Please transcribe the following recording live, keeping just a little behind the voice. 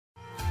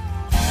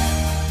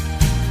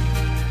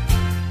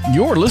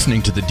You're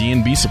listening to the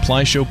D&B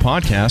Supply Show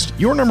podcast,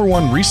 your number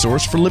one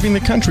resource for living the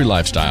country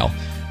lifestyle.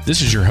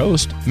 This is your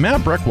host,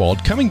 Matt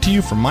Breckwald, coming to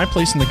you from my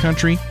place in the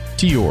country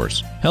to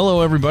yours. Hello,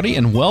 everybody,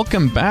 and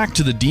welcome back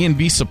to the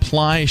D&B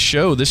Supply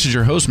Show. This is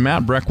your host,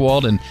 Matt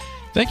Breckwald, and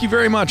thank you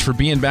very much for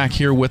being back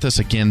here with us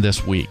again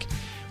this week.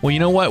 Well, you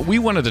know what? We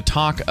wanted to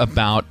talk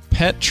about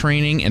pet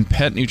training and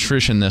pet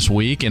nutrition this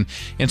week, and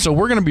so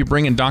we're going to be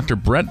bringing Dr.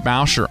 Brett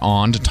Bauscher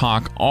on to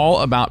talk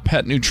all about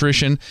pet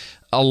nutrition,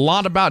 a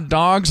lot about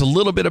dogs, a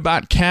little bit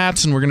about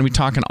cats, and we're going to be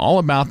talking all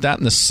about that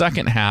in the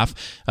second half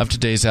of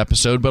today's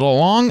episode. But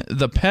along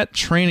the pet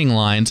training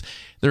lines,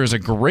 there is a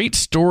great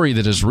story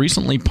that has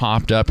recently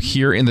popped up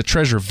here in the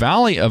Treasure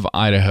Valley of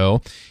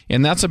Idaho,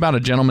 and that's about a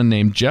gentleman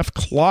named Jeff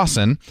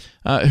Clausen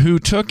who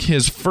took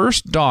his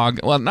first dog,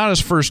 well, not his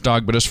first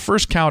dog, but his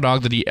first cow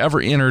dog that he ever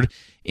entered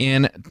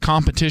in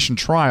competition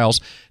trials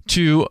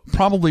to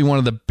probably one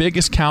of the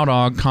biggest cow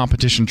dog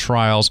competition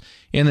trials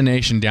in the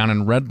nation down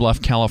in Red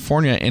Bluff,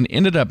 California, and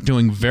ended up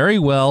doing very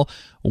well,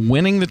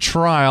 winning the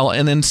trial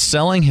and then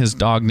selling his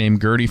dog named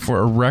Gurdy for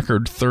a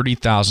record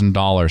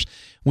 $30,000.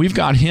 We've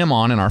got him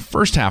on in our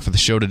first half of the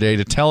show today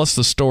to tell us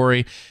the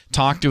story,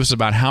 talk to us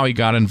about how he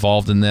got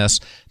involved in this,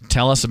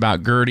 tell us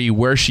about Gurdy,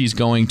 where she's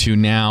going to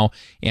now,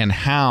 and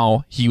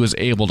how he was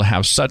able to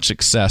have such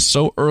success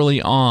so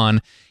early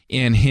on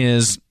in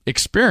his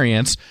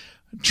experience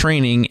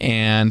training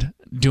and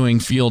doing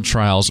field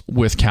trials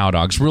with cow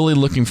dogs. Really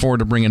looking forward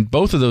to bringing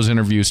both of those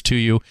interviews to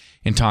you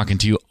and talking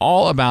to you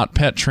all about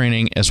pet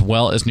training as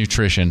well as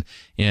nutrition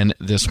in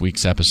this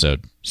week's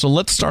episode. So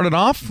let's start it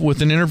off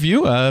with an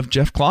interview of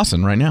Jeff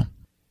Clausen right now.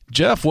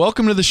 Jeff,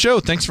 welcome to the show.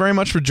 Thanks very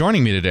much for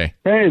joining me today.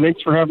 Hey,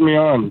 thanks for having me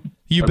on.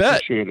 You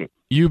bet. Appreciate it.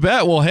 You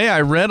bet. Well, hey,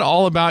 I read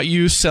all about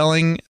you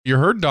selling your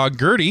herd dog,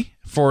 Gurdy,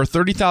 for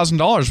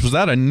 $30,000. Was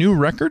that a new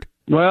record?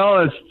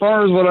 Well, as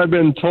far as what I've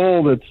been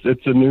told,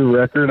 it's a new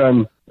record.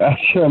 I'm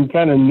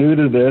kind of new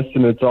to this,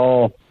 and it's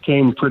all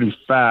came pretty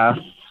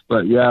fast.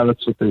 But yeah,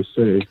 that's what they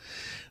say.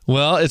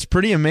 Well, it's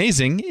pretty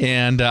amazing,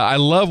 and I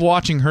love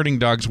watching herding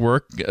dogs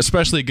work,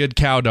 especially a good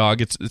cow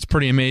dog. It's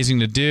pretty amazing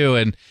to do,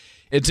 and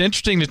it's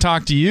interesting to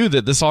talk to you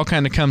that this all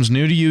kind of comes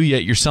new to you,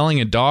 yet you're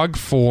selling a dog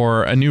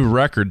for a new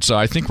record. So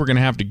I think we're going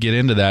to have to get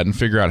into that and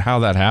figure out how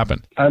that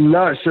happened. I'm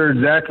not sure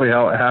exactly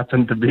how it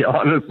happened, to be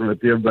honest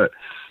with you, but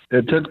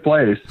it took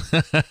place.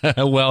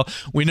 Well,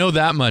 we know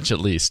that much at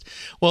least.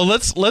 Well,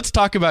 let's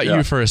talk about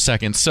you for a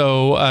second.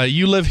 So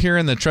you live here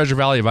in the Treasure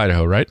Valley of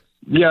Idaho, right?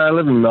 Yeah, I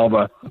live in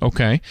Melba.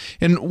 Okay.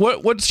 And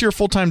what's your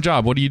full-time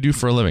job? What do you do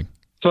for a living?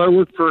 So I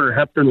work for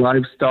Hepburn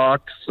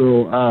Livestock.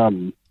 So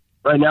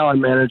right now I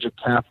manage a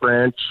calf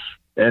ranch,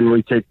 and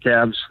we take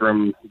calves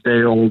from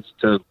day-olds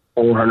to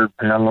 400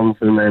 pounds,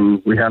 and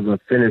then we have a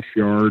finish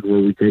yard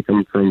where we take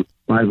them from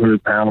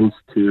 500 pounds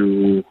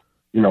to,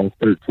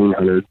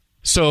 1,300.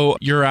 So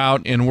you're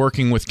out and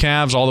working with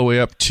calves all the way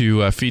up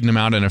to feeding them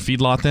out in a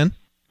feedlot then?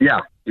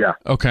 Yeah.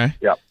 Okay.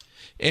 Yeah.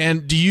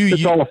 And do you...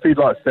 It's all a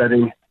feedlot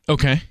setting.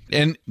 Okay.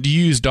 And do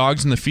you use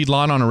dogs in the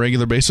feedlot on a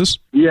regular basis?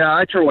 Yeah,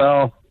 I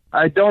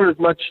don't as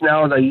much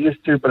now as I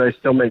used to, but I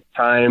still make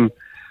time.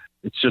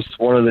 It's just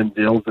one of them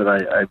deals that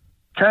I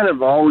kind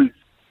of always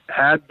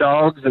had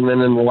dogs, and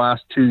then in the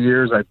last 2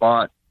 years I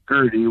bought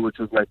Gurdy, which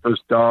was my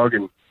first dog,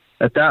 and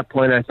at that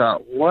point I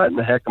thought, what in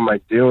the heck am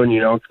I doing,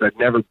 because I'd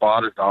never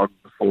bought a dog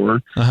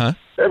before. Uh-huh.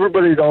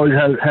 Everybody's always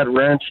had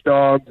ranch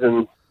dogs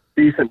and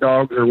decent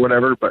dogs or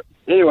whatever, but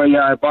anyway,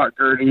 yeah, I bought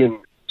Gurdy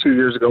 2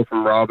 years ago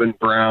from Robin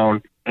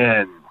Brown,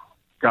 and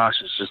gosh,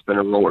 it's just been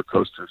a roller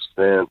coaster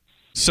since.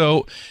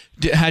 So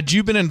had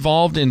you been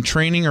involved in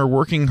training or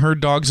working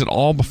herd dogs at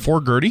all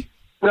before Gurdy?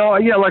 No,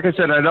 yeah, like I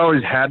said, I'd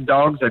always had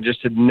dogs. I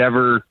just had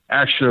never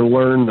actually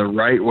learned the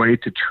right way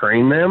to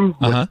train them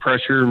with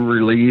pressure and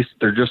release.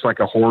 They're just like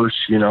a horse,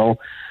 And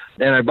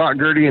I bought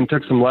Gurdy and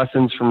took some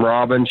lessons from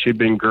Robin. She'd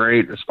been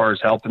great as far as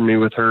helping me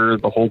with her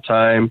the whole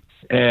time.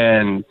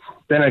 And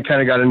then I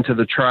kind of got into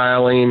the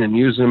trialing and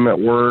using them at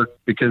work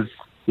because,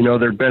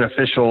 they're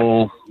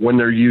beneficial when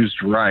they're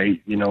used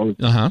right.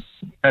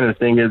 Kind of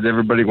thing is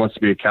everybody wants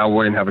to be a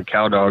cowboy and have a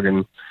cow dog,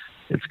 and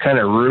it's kind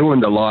of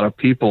ruined a lot of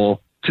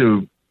people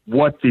to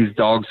what these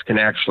dogs can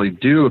actually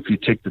do if you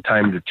take the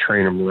time to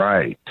train them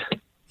right.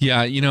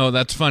 Yeah,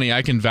 that's funny.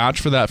 I can vouch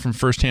for that from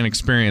firsthand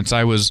experience.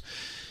 I was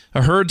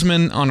a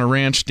herdsman on a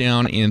ranch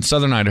down in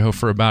southern Idaho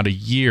for about a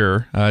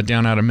year,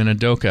 down out of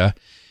Minidoka,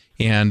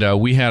 and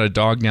we had a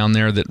dog down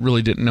there that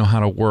really didn't know how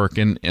to work,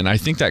 and I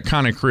think that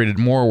kind of created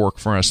more work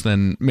for us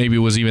than maybe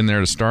was even there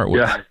to start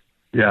with.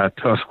 Yeah,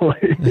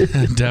 totally.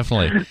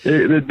 Definitely.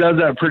 It does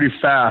that pretty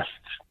fast,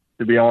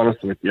 to be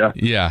honest with you.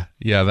 Yeah,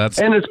 that's...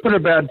 And it's put a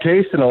bad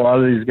taste in a lot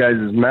of these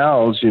guys'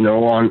 mouths,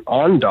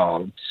 on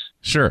dogs.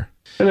 Sure.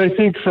 And I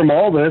think from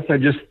all this, I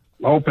just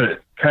hope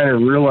it kind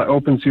of really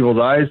opens people's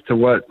eyes to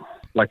what,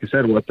 like I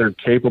said, what they're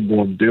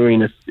capable of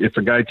doing if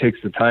a guy takes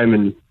the time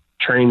and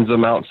trains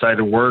them outside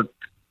of work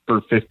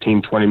for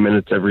 15, 20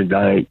 minutes every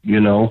night,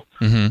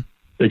 Mm-hmm.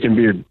 They can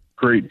be a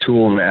great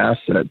tool and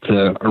asset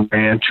to a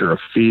ranch or a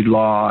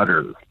feedlot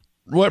or...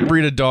 What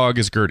breed of dog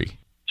is Gurdy?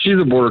 She's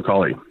a Border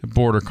Collie.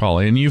 Border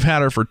Collie. And you've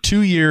had her for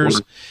 2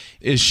 years.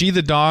 Is she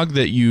the dog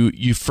that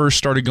you first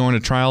started going to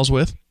trials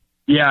with?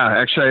 Yeah,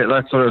 actually,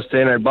 that's what I was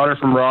saying. I bought her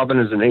from Robin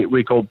as an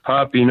 8-week-old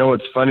pup. You know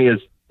what's funny is,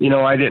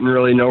 I didn't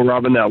really know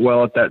Robin that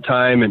well at that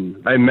time,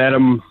 and I met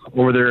him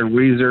over there in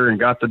Weiser and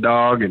got the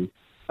dog, and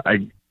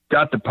I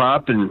got the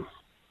pup, and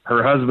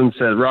her husband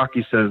said,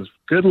 Rocky says,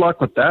 good luck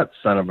with that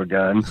son of a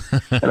gun.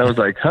 And I was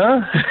like,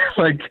 huh?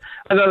 I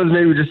thought it was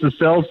maybe just a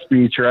sales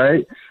speech,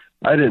 right?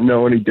 I didn't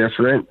know any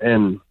different.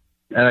 And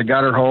I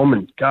got her home,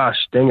 and gosh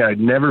dang, I'd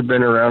never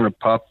been around a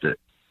pup that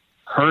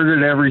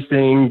herded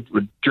everything,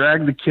 would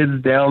drag the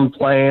kids down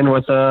playing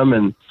with them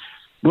and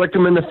lick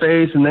them in the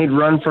face, and they'd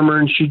run from her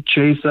and she'd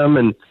chase them.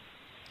 And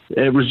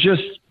it was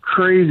just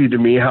crazy to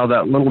me how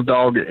that little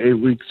dog at 8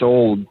 weeks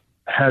old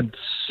had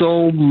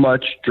so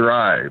much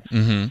drive.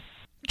 Mm-hmm.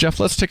 Jeff,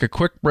 let's take a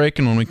quick break,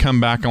 and when we come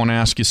back, I want to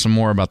ask you some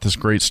more about this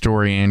great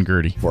story and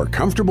Gurdy. For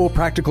comfortable,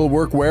 practical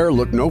workwear,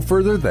 look no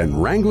further than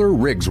Wrangler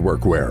Riggs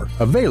Workwear,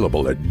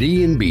 available at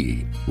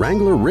D&B.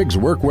 Wrangler Riggs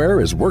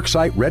Workwear is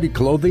worksite-ready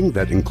clothing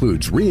that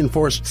includes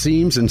reinforced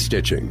seams and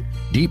stitching,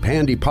 deep,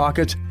 handy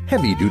pockets,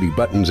 heavy-duty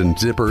buttons and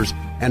zippers,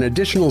 and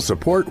additional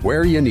support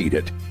where you need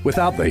it,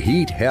 without the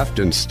heat, heft,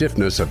 and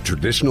stiffness of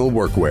traditional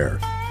workwear.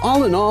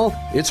 All in all,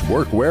 it's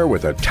workwear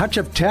with a touch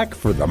of tech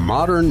for the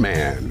modern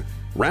man.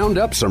 Round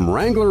up some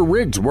Wrangler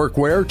Riggs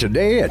workwear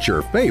today at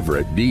your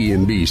favorite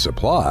D&B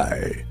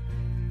supply.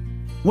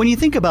 When you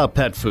think about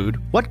pet food,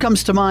 what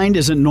comes to mind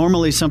isn't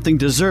normally something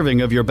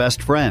deserving of your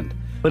best friend.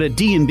 But at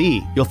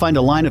D&B, you'll find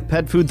a line of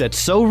pet food that's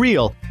so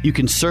real, you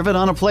can serve it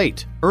on a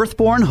plate.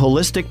 Earthborn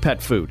Holistic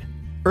Pet Food.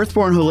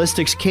 Earthborn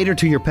Holistics cater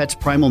to your pet's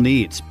primal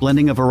needs,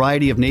 blending a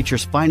variety of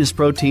nature's finest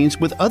proteins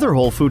with other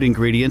whole food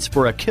ingredients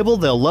for a kibble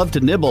they'll love to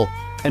nibble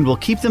and will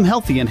keep them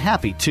healthy and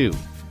happy, too.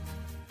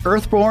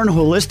 Earthborn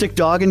Holistic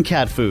Dog and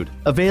Cat Food,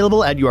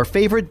 available at your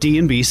favorite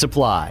D&B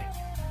supply.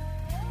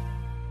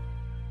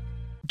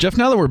 Jeff,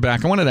 now that we're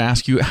back, I wanted to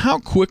ask you, how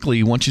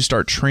quickly, once you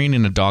start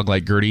training a dog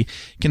like Gurdy,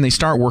 can they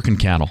start working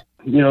cattle?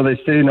 They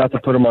say not to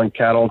put them on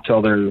cattle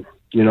until they're,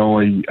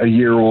 a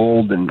year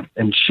old.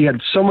 And she had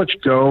so much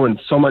go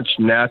and so much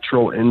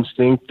natural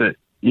instinct that,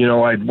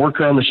 I'd work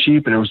her on the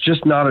sheep, and it was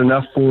just not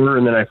enough for her.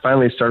 And then I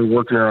finally started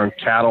working her on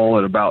cattle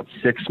at about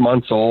 6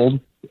 months old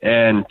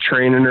and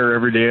training her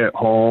every day at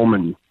home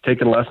and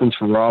taking lessons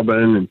from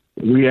Robin.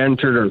 And we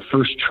entered our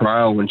first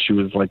trial when she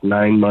was like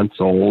 9 months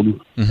old,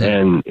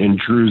 and in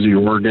Druzy,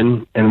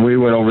 Oregon. And we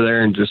went over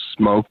there and just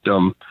smoked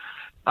them.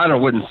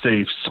 Wouldn't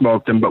say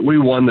smoked them, but we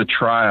won the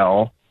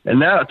trial. And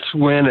that's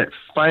when it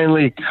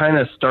finally kind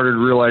of started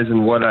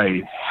realizing what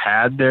I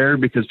had there,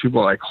 because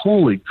people are like,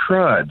 holy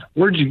crud,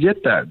 where'd you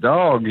get that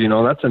dog?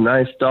 That's a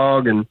nice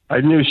dog. And I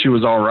knew she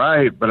was all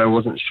right, but I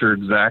wasn't sure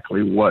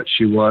exactly what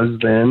she was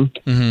then.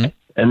 Mm-hmm.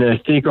 And then I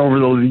think over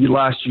the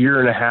last year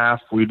and a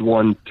half, we'd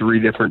won 3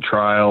 different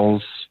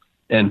trials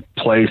and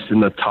placed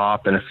in the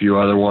top in a few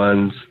other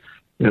ones.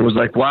 And it was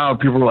like, wow,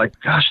 people were like,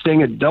 gosh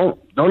dang it, don't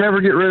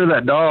ever get rid of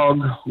that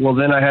dog. Well,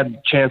 then I had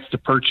a chance to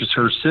purchase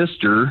her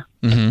sister,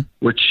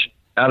 which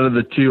out of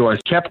the 2, I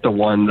kept the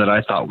one that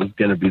I thought was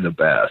going to be the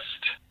best.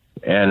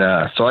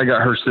 And so I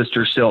got her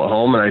sister still at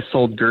home, and I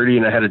sold Gurdy,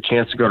 and I had a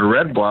chance to go to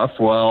Red Bluff.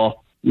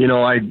 Well,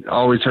 I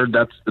always heard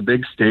that's the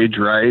big stage,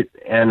 right?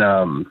 And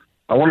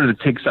I wanted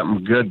to take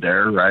something good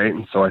there, right?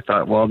 And so I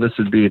thought, well, this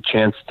would be a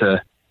chance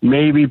to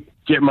maybe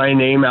get my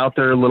name out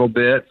there a little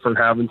bit for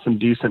having some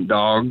decent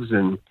dogs.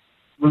 And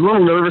I was a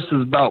little nervous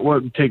about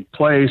what would take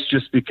place,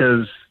 just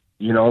because,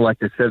 like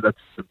I said, that's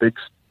the big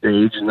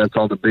stage and that's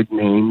all the big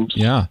names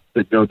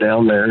that go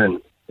down there.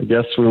 And I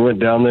guess we went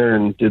down there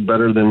and did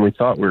better than we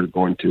thought we were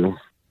going to.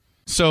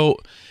 So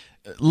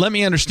let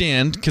me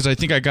understand, because I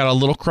think I got a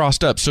little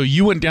crossed up. So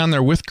you went down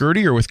there with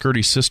Gurdy or with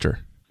Gurdy's sister?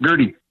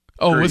 Gurdy.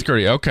 Oh, Gurdy. With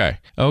Gurdy. Okay.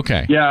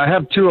 Yeah, I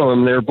have 2 of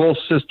them. They're both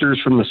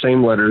sisters from the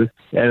same litter.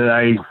 And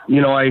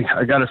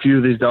I got a few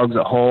of these dogs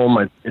at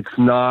home. It's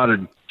not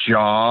a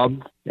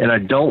job, and I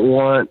didn't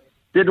want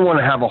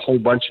to have a whole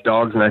bunch of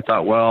dogs. And I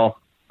thought, well,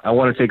 I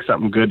want to take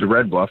something good to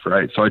Red Bluff,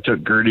 right? So I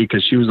took Gurdy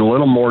because she was a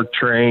little more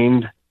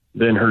trained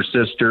than her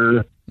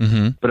sister.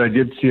 Mm-hmm. But I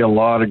did see a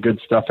lot of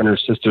good stuff in her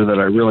sister that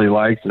I really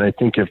liked. And I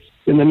think if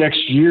in the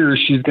next year,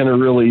 she's going to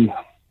really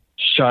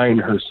shine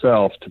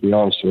herself, to be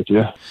honest with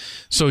you.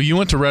 So you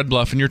went to Red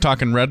Bluff, and you're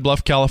talking Red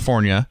Bluff,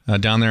 California,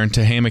 down there in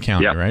Tehama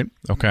County, right?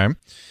 Okay.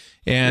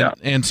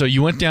 And so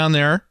you went down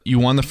there, you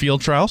won the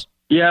field trials?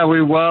 Yeah,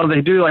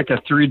 they do like a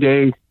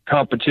 3-day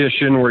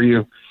competition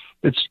where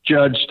it's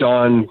judged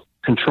on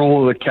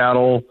control of the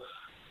cattle,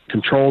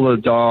 control of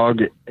the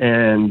dog,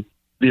 and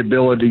the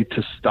ability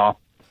to stop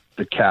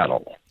the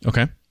cattle.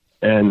 Okay.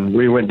 And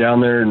we went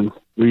down there and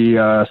we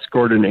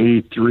scored an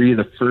 83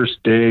 the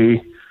first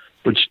day,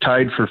 which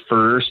tied for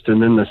first.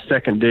 And then the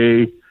second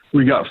day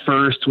we got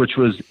first, which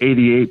was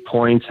 88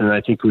 points. And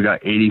I think we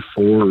got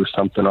 84 or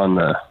something on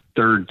the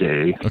third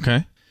day.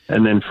 Okay.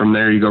 And then from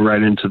there you go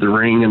right into the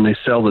ring, and they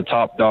sell the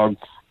top dog,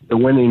 the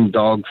winning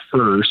dog,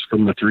 first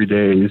from the 3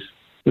 days.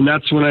 And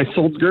that's when I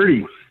sold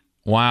Gurdy.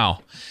 Wow.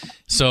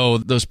 So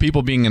those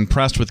people being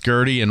impressed with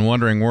Gurdy and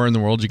wondering where in the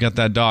world you got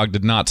that dog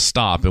did not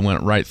stop. It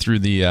went right through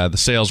the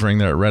sales ring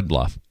there at Red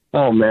Bluff.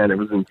 Oh, man, it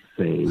was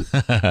insane.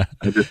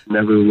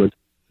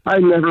 I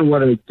never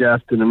would have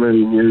guessed in a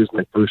million years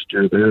my first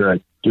year there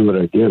I'd do what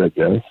I did, I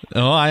guess.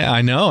 Oh,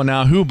 I know.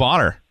 Now, who bought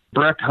her?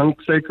 Breck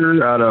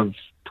Hunksaker out of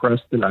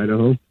Preston,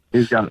 Idaho.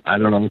 He's got,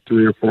 300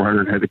 or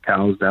 400 head of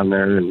cows down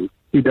there, and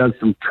he does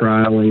some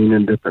trialing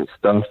and different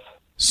stuff.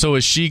 So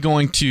is she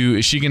going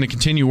to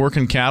continue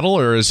working cattle,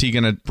 or is he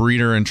going to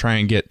breed her and try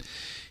and get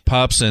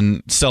pups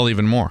and sell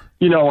even more?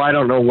 I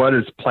don't know what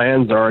his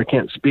plans are. I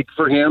can't speak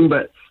for him,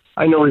 but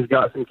I know he's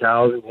got some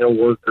cows, and he'll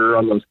work her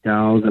on those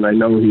cows, and I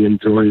know he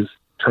enjoys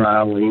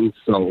trialing,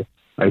 so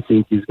I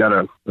think he's got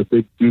a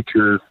big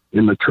future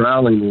in the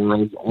trialing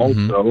world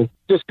also.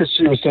 Just because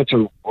she was such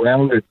a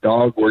rounded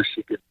dog where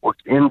she could work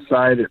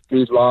inside at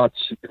feedlots,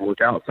 she could work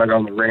outside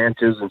on the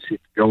ranches, and she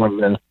could go in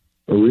the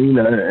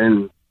arena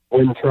and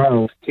win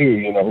trials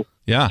too,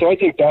 Yeah. So I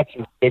think that's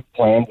his big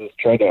plans, is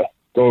try to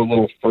go a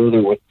little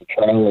further with the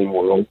trialing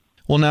world.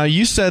 Well, now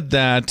you said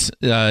that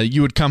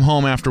you would come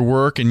home after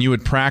work and you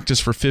would practice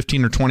for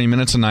 15 or 20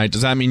 minutes a night.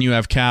 Does that mean you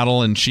have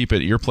cattle and sheep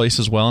at your place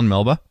as well in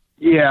Melba?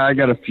 Yeah, I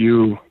got a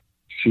few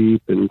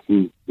sheep and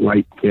some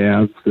light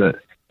calves that,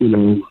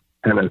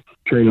 kind of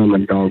train on my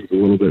dogs a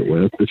little bit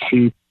with. The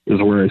sheep is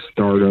where I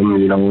start them,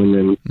 and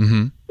then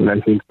when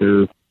I think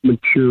they're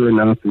mature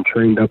enough and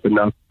trained up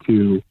enough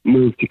to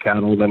move to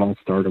cattle, then I'll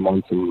start them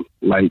on some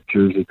light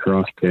Jersey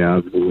cross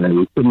calves. And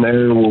then from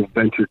there, we'll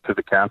venture to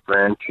the calf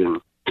ranch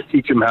and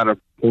teach them how to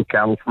pull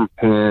cattle from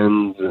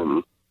pens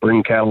and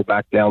bring cattle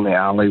back down the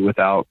alley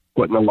without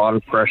putting a lot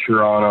of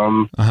pressure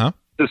on them.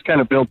 Just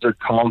kind of builds their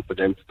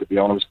confidence, to be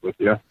honest with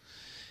you.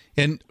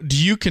 And do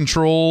you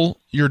control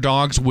your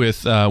dogs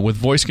with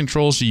voice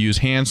controls? Do you use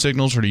hand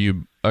signals, or do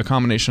you a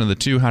combination of the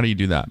two? How do you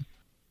do that?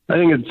 I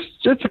think it's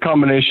just a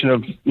combination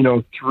of,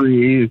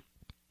 three,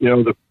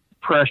 the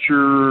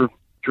pressure,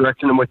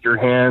 directing them with your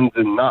hands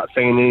and not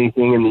saying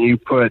anything. And then you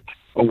put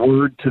a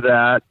word to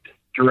that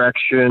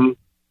direction.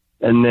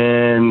 And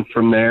then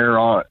from there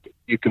on,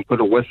 you can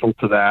put a whistle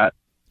to that.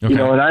 Okay.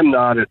 And I'm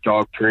not a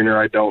dog trainer.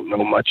 I don't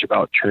know much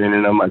about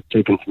training them. I've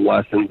taken some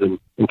lessons and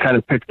kind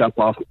of picked up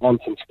on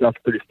some stuff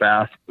pretty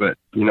fast. But,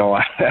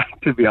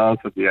 to be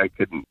honest with you, I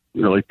couldn't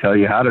really tell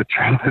you how to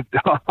train a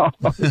dog.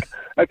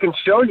 I can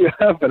show you,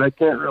 but I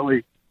can't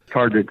really. It's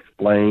hard to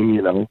explain,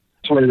 That's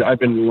why I've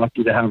been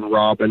lucky to have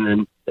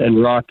Robin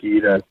and Rocky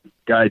to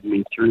guide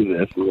me through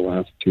this in the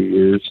last 2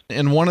 years.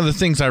 And one of the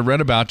things I read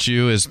about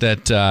you is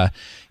that,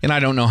 and I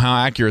don't know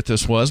how accurate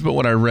this was, but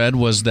what I read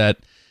was that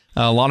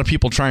a lot of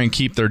people try and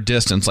keep their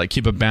distance, like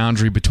keep a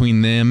boundary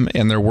between them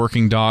and their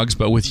working dogs.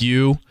 But with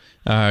you,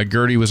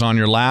 Gurdy was on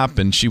your lap,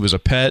 and she was a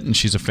pet, and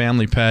she's a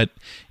family pet,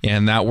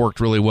 and that worked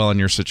really well in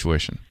your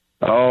situation.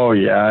 Oh,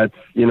 yeah. It's,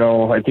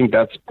 I think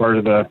that's part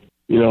of the,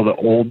 the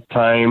old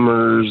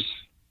timers,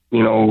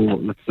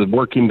 it's the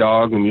working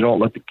dog, and you don't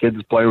let the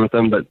kids play with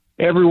them. But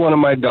every one of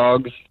my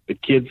dogs, the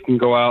kids can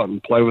go out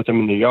and play with them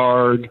in the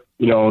yard.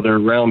 They're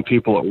around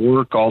people at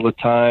work all the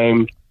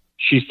time.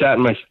 She sat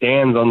in my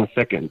stands on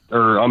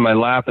my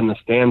lap in the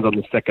stands on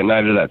the second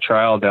night of that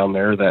trial down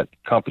there, that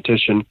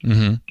competition.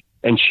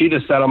 And she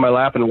just sat on my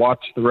lap and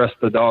watched the rest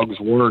of the dogs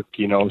work.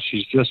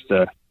 She's just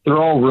they're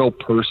all real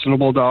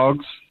personable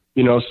dogs,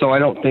 so I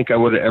don't think I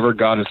would have ever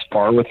got as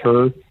far with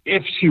her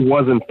if she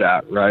wasn't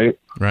that, right?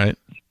 Right.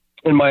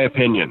 In my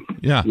opinion.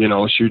 Yeah.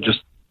 She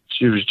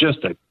was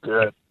just a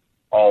good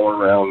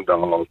all-around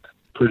dog.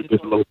 Pretty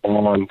good little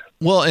bond.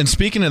 Well, and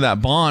speaking of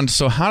that bond,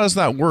 so how does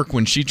that work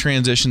when she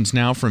transitions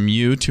now from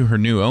you to her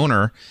new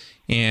owner,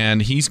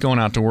 and he's going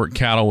out to work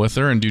cattle with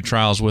her and do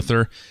trials with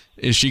her?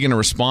 Is she going to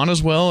respond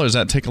as well, or does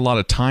that take a lot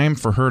of time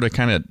for her to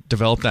kind of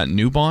develop that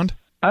new bond?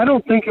 I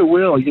don't think it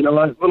will.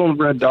 That little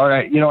red dog,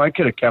 I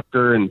could have kept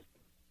her and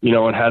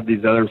had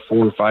these other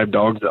 4 or 5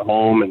 dogs at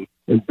home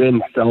and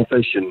been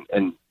selfish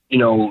and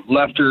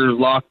left her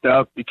locked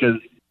up because,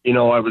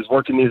 I was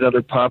working these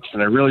other pups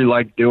and I really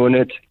liked doing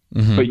it.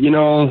 But,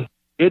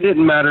 it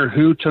didn't matter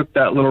who took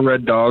that little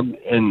red dog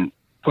and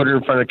put her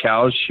in front of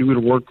cows. She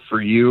would work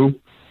for you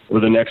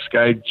or the next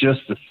guy just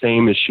the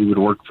same as she would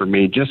work for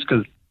me, just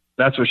because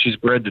that's what she's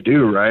bred to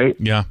do, right?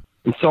 Yeah.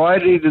 And so I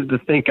needed to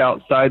think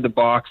outside the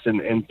box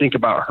and think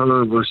about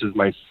her versus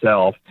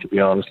myself, to be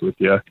honest with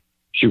you.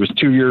 She was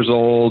 2 years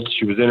old.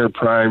 She was in her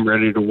prime,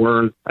 ready to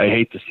work. I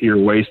hate to see her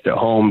waste at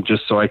home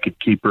just so I could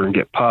keep her and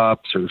get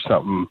pups or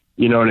something.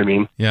 You know what I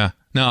mean? Yeah.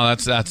 No,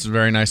 that's a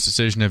very nice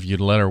decision of you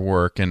to let her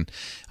work. And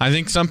I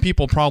think some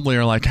people probably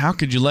are like, how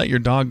could you let your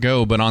dog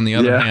go? But on the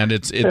other hand,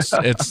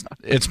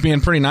 it's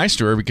being pretty nice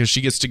to her because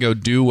she gets to go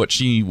do what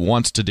she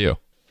wants to do.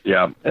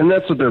 Yeah. And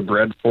that's what they're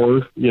bred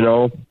for.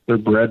 They're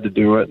bred to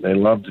do it. They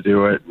love to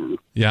do it. And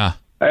yeah.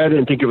 I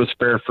didn't think it was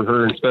fair for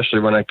her, especially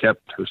when I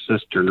kept her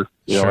sister.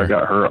 Sure. I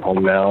got her at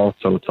home now.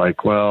 So it's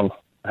like, well,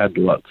 I had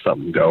to let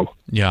something go.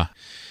 Yeah.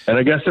 And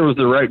I guess it was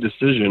the right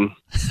decision.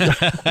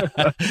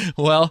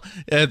 Well,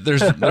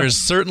 there's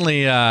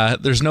certainly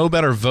there's no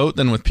better vote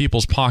than with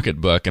people's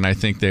pocketbook, and I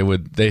think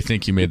they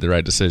think you made the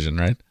right decision,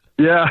 right?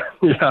 Yeah,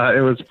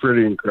 it was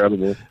pretty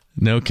incredible.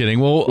 No kidding.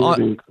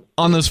 Well,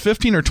 on those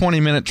 15 or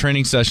 20-minute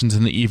training sessions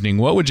in the evening,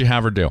 what would you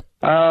have her do?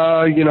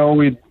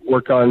 We'd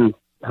work on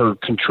her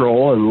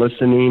control and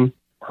listening,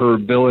 her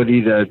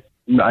ability to,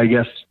 I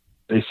guess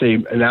they say,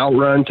 an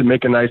outrun, to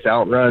make a nice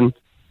outrun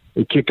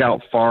and kick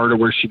out far to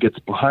where she gets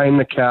behind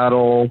the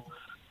cattle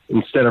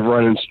instead of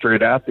running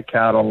straight at the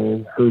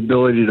cattle, her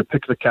ability to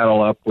pick the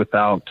cattle up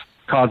without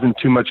causing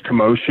too much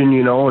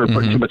commotion, or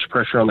put too much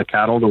pressure on the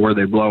cattle to where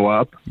they blow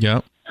up.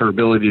 Yeah. Her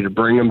ability to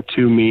bring them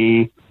to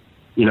me.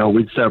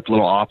 We'd set up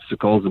little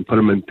obstacles and put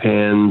them in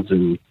pens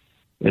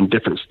and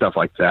different stuff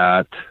like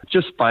that.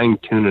 Just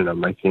fine-tuning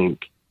them, I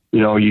think.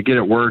 You get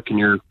at work and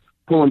you're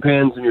pulling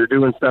pens and you're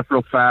doing stuff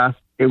real fast.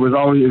 It was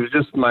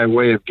just my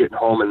way of getting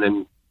home and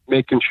then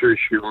making sure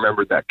she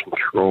remembered that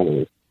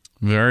control.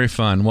 Very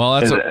fun. Well,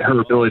 that's her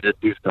ability to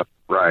do stuff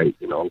right,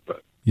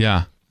 But.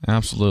 Yeah,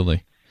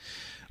 absolutely.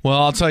 Well,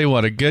 I'll tell you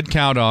what, a good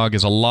cow dog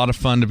is a lot of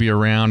fun to be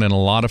around and a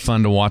lot of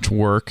fun to watch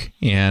work.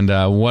 And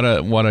what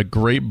a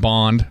great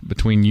bond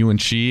between you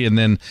and she. And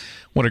then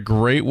what a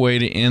great way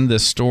to end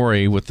this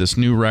story with this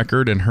new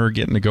record and her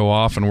getting to go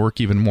off and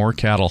work even more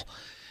cattle.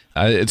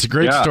 It's a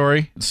great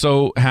story.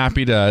 So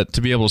happy to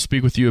be able to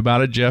speak with you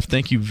about it, Jeff.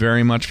 Thank you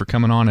very much for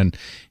coming on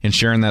and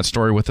sharing that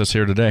story with us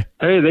here today.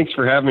 Hey, thanks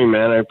for having me,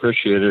 man. I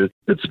appreciate it.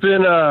 It's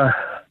been a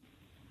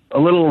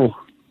little...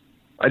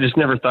 I just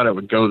never thought it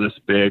would go this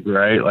big,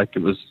 right? Like,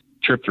 it was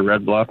a trip to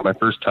Red Bluff my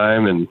first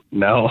time, and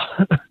now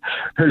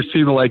there's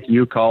people like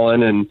you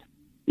calling, and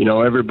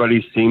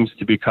everybody seems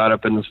to be caught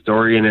up in the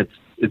story, and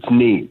it's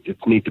neat.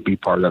 It's neat to be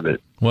part of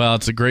it. Well,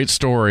 it's a great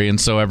story, and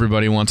so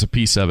everybody wants a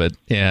piece of it,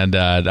 and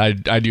I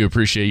do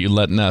appreciate you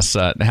letting us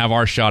have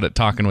our shot at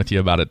talking with you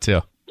about it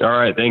too. All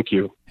right, thank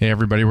you. Hey,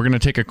 everybody, we're going to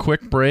take a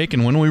quick break,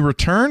 and when we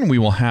return, we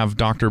will have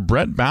Dr.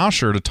 Brett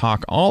Bauscher to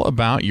talk all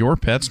about your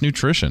pet's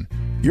nutrition.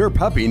 Your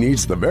puppy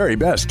needs the very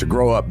best to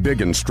grow up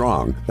big and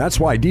strong. That's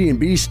why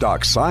D&B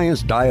stocks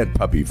Science Diet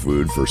puppy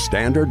food for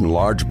standard and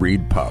large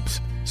breed pups.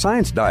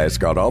 Science Diet's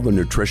got all the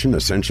nutrition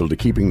essential to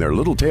keeping their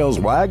little tails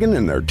wagging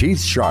and their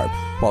teeth sharp,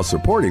 while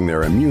supporting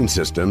their immune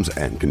systems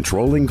and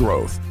controlling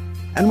growth.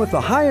 And with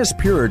the highest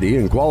purity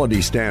and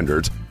quality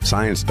standards,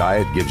 Science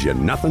Diet gives you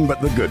nothing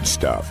but the good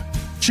stuff.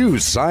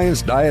 Choose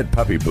Science Diet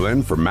Puppy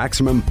Blend for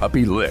maximum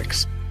puppy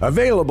licks.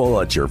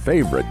 Available at your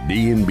favorite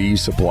D&B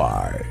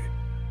supply.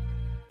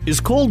 Is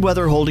cold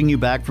weather holding you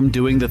back from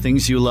doing the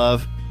things you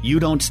love? You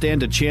don't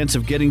stand a chance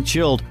of getting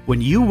chilled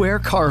when you wear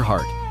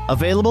Carhartt.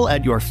 Available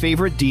at your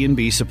favorite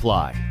D&B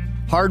supply.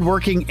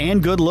 Hardworking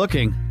and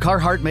good-looking,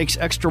 Carhartt makes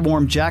extra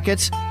warm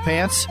jackets,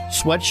 pants,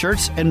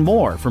 sweatshirts, and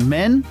more for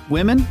men,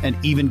 women, and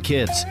even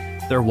kids.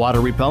 They're water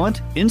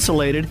repellent,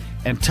 insulated,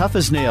 and tough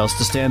as nails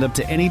to stand up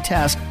to any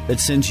task that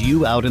sends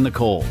you out in the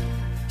cold.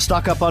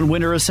 Stock up on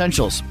winter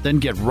essentials, then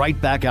get right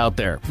back out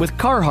there with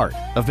Carhartt.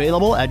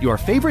 Available at your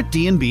favorite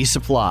D&B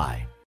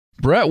supply.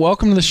 Brett,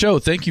 welcome to the show.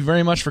 Thank you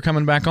very much for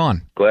coming back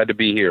on. Glad to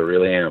be here.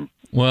 Really am.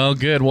 Well,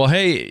 good. Well,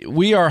 hey,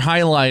 we are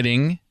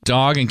highlighting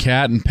dog and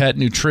cat and pet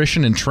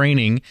nutrition and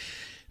training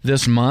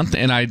this month,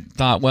 and I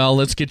thought, well,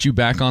 let's get you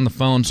back on the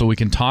phone so we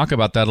can talk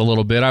about that a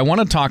little bit. I want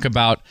to talk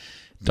about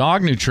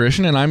dog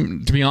nutrition,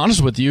 and to be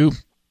honest with you,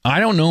 I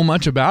don't know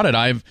much about it.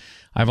 I've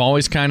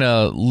always kind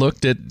of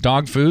looked at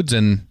dog foods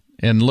and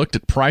looked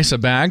at price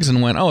of bags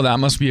and went, oh, that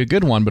must be a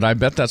good one, but I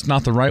bet that's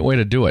not the right way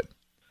to do it.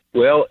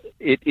 Well,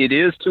 it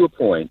is to a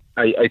point.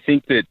 I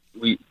think that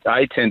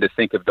I tend to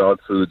think of dog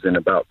foods in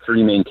about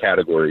three main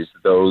categories.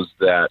 Those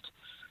that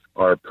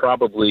are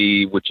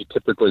probably what you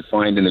typically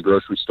find in the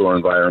grocery store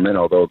environment,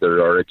 although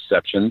there are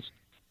exceptions.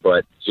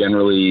 But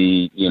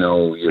generally,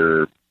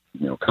 your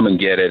come and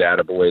get it,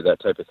 attaboy,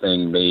 that type of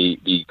thing may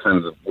be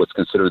kind of what's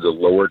considered the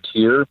lower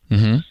tier.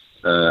 Mm-hmm.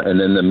 And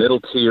then the middle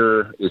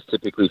tier is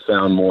typically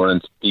found more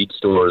in feed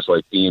stores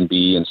like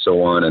B&B and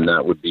so on, and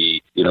that would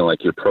be,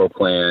 like your Pro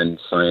Plan,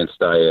 Science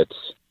Diet,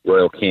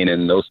 Royal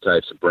Canin, those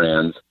types of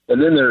brands. And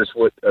then there's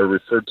what are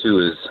referred to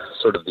as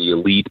sort of the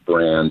elite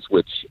brands,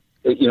 which,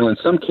 in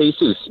some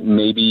cases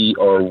maybe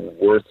are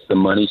worth the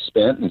money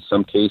spent. In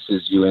some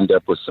cases you end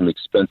up with some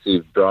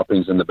expensive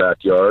droppings in the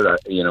backyard,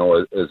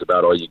 is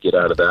about all you get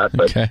out of that.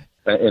 Okay.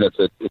 And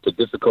it's a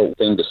difficult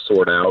thing to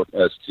sort out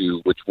as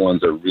to which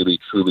ones are really,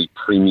 truly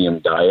premium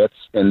diets.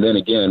 And then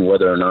again,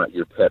 whether or not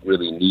your pet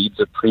really needs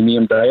a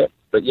premium diet.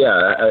 But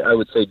yeah, I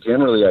would say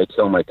generally I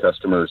tell my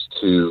customers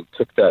to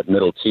pick that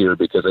middle tier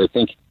because I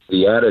think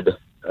the added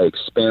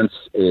expense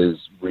is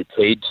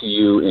repaid to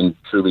you in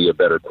truly a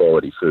better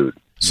quality food.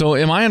 So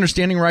am I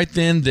understanding right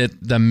then that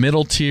the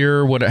middle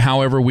tier,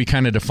 however we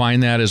kind of define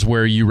that, is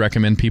where you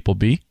recommend people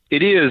be?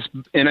 It is,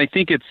 and I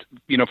think it's,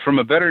 from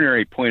a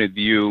veterinary point of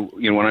view,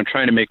 when I'm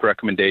trying to make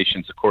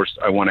recommendations, of course,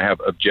 I want to have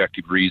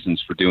objective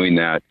reasons for doing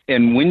that.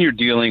 And when you're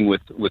dealing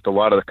with a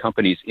lot of the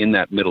companies in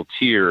that middle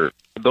tier,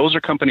 those are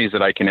companies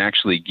that I can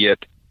actually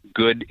get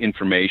good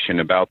information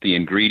about the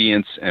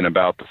ingredients and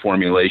about the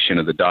formulation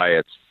of the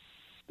diets.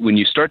 When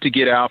you start to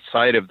get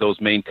outside of those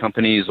main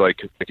companies,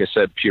 like I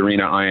said,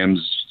 Purina,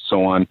 Iams,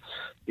 so on,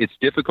 it's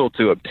difficult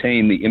to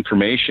obtain the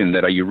information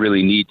that you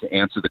really need to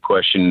answer the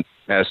question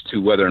as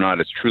to whether or not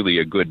it's truly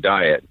a good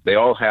diet. They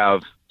all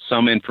have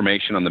some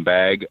information on the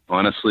bag.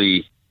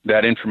 Honestly,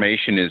 that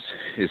information is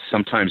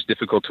sometimes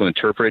difficult to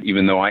interpret,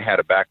 even though I had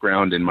a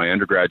background in my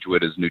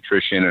undergraduate as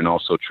nutrition and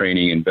also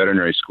training in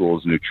veterinary school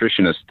as a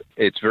nutritionist.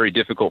 It's very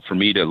difficult for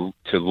me to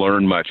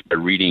learn much by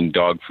reading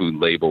dog food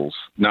labels,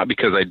 not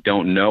because I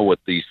don't know what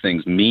these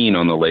things mean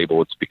on the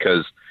label. It's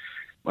because,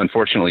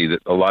 unfortunately,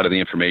 a lot of the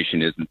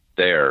information isn't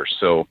there.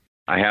 So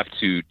I have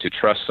to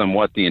trust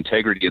somewhat the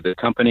integrity of the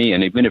company.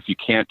 And even if you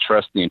can't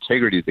trust the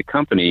integrity of the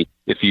company,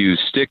 if you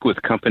stick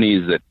with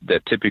companies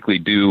that typically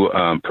do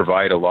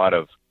provide a lot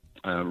of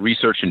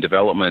research and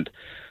development,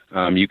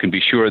 you can be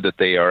sure that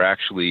they are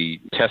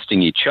actually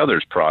testing each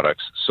other's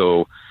products.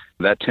 So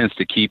that tends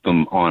to keep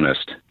them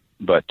honest.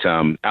 But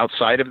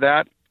outside of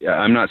that,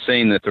 I'm not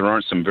saying that there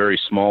aren't some very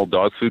small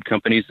dog food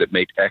companies that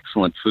make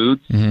excellent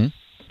foods,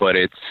 but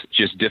it's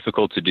just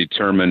difficult to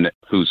determine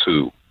who's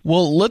who.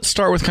 Well, let's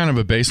start with kind of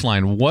a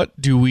baseline. What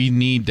do we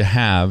need to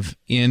have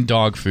in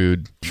dog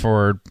food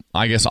for,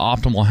 I guess,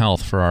 optimal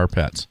health for our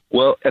pets?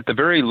 Well, at the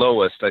very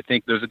lowest, I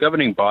think there's a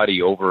governing body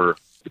over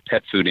the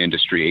pet food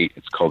industry.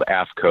 It's called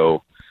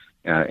AAFCO,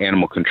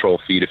 Animal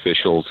Control Feed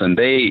Officials, and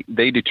they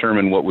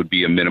determine what would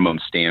be a minimum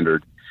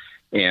standard.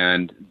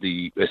 And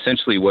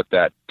essentially what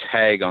that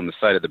tag on the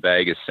side of the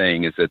bag is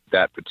saying is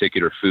that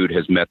particular food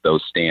has met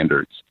those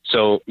standards.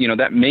 So,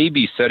 that may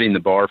be setting the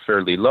bar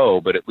fairly low,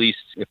 but at least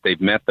if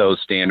they've met those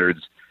standards,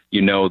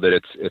 you know that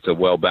it's a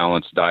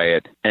well-balanced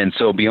diet. And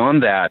so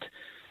beyond that,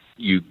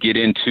 you get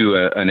into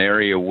an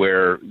area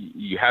where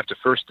you have to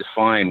first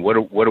define what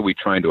are we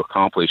trying to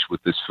accomplish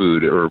with this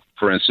food? Or,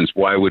 for instance,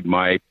 why would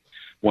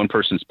one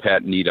person's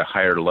pet need a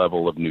higher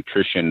level of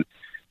nutrition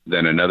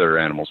than another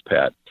animal's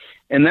pet?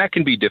 And that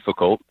can be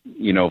difficult.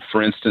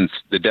 For instance,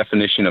 the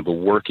definition of a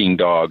working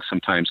dog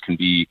sometimes can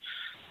be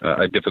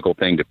a difficult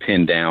thing to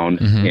pin down,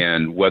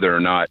 and whether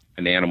or not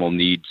an animal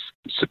needs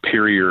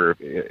superior,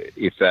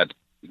 if that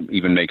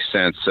even makes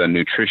sense,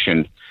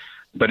 nutrition.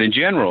 But in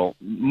general,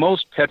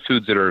 most pet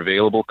foods that are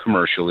available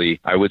commercially,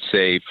 I would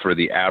say for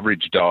the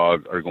average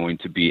dog, are going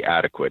to be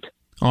adequate.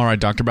 All right,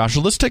 Dr.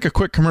 Bauscher, let's take a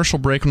quick commercial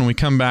break. When we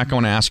come back, I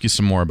want to ask you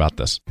some more about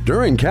this.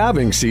 During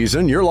calving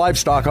season, your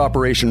livestock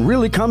operation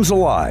really comes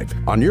alive.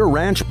 On your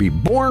ranch, be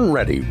born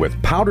ready with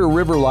Powder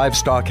River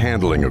Livestock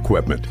Handling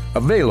Equipment,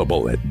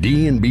 available at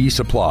D&B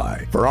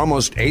Supply. For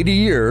almost 80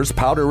 years,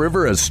 Powder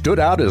River has stood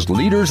out as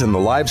leaders in the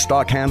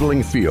livestock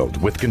handling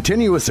field, with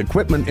continuous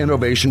equipment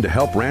innovation to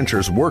help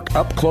ranchers work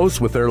up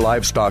close with their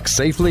livestock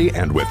safely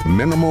and with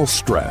minimal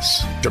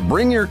stress. To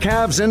bring your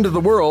calves into the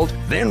world,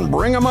 then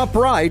bring them up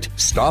right,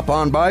 stop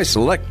on by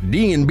select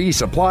D&B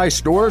Supply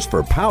stores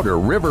for Powder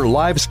River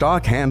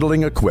Livestock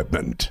Handling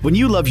Equipment. When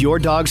you love your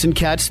dogs and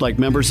cats like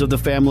members of the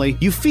family,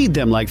 you feed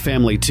them like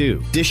family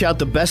too. Dish out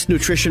the best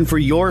nutrition for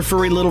your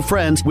furry little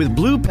friends with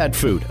Blue Pet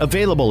Food,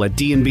 available at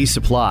D&B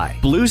Supply.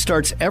 Blue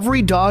starts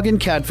every dog and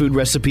cat food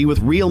recipe with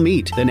real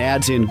meat, then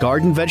adds in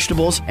garden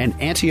vegetables and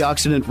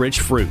antioxidant-rich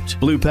fruit.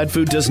 Blue Pet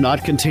Food does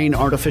not contain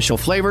artificial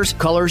flavors,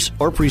 colors,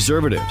 or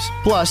preservatives.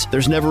 Plus,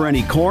 there's never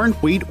any corn,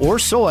 wheat, or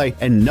soy,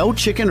 and no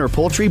chicken or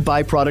poultry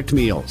byproduct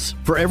meals.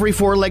 For every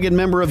four-legged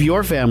member of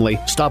your family,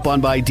 stop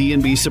on by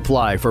D&B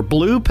Supply for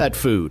Blue Pet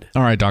Food.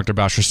 All right, Dr.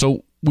 Bauscher.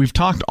 So we've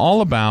talked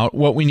all about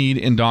what we need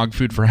in dog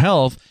food for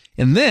health,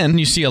 and then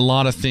you see a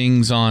lot of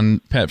things on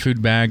pet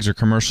food bags or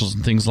commercials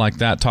and things like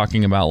that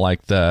talking about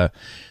like the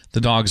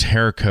dog's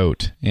hair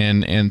coat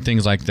and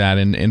things like that,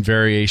 and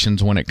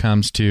variations when it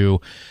comes to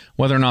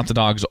whether or not the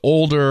dog's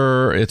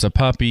older, it's a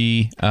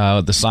puppy,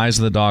 the size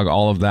of the dog,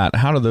 all of that.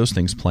 How do those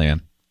things play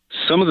in?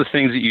 Some of the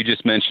things that you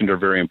just mentioned are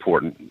very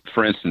important.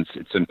 For instance,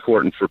 it's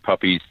important for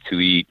puppies to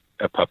eat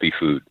a puppy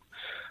food.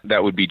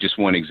 That would be just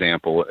one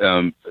example.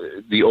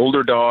 The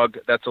older dog,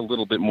 that's a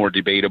little bit more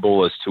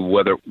debatable as to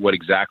what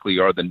exactly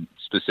are the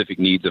specific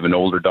needs of an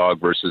older dog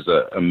versus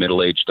a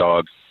middle-aged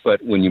dog.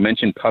 But when you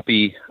mention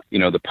puppy,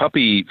 the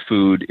puppy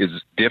food is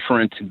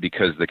different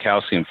because the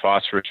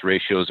calcium-phosphorus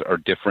ratios are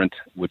different,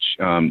 which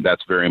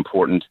that's very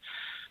important.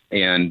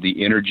 And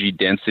the energy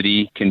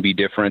density can be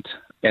different.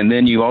 And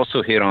then you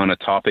also hit on a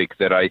topic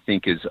that I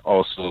think is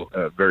also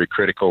very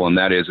critical, and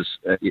that is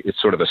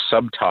it's sort of a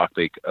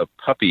subtopic of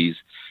puppies,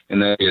 and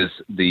that is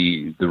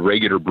the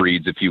regular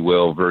breeds, if you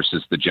will,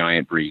 versus the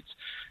giant breeds.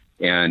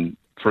 And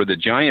for the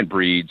giant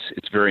breeds,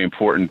 it's very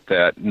important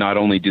that not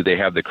only do they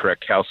have the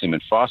correct calcium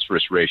and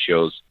phosphorus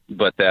ratios,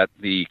 but that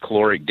the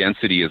caloric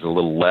density is a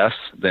little less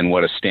than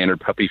what a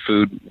standard puppy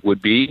food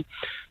would be,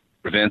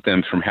 prevent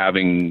them from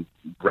having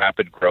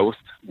rapid growth,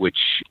 which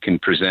can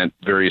present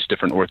various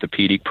different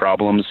orthopedic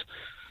problems.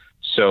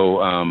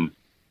 So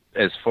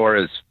as far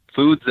as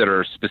foods that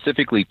are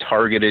specifically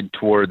targeted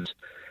towards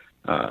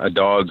a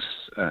dog's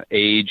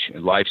age,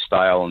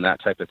 lifestyle, and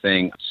that type of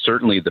thing,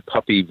 certainly the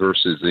puppy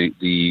versus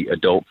the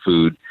adult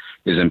food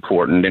is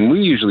important. And we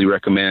usually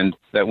recommend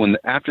that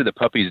after the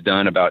puppy's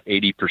done about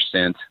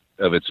 80%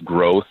 of its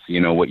growth,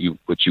 what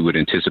you would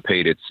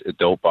anticipate its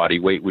adult body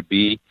weight would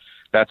be,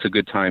 that's a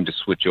good time to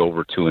switch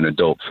over to an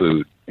adult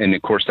food. And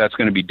of course, that's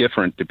going to be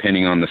different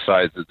depending on the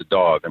size of the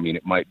dog. I mean,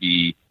 it might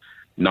be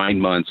 9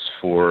 months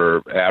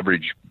for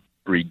average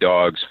breed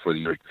dogs.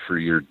 For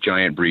your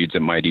giant breeds,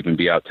 it might even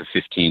be out to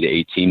 15 to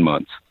 18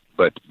 months.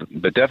 But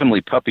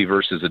definitely puppy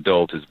versus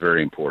adult is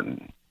very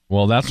important.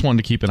 Well, that's one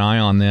to keep an eye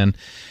on then.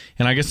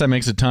 And I guess that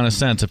makes a ton of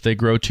sense. If they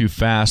grow too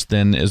fast,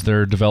 then as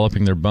they're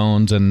developing their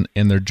bones and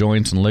their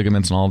joints and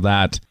ligaments and all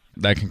that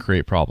can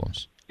create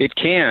problems. It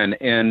can,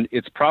 and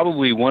it's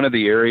probably one of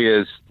the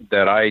areas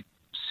that I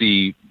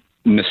see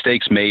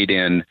mistakes made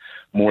in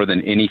more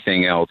than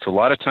anything else. A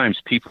lot of times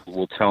people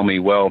will tell me,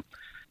 well,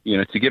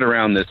 to get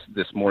around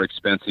this more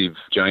expensive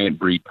giant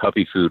breed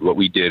puppy food, what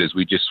we did is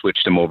we just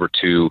switched them over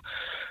to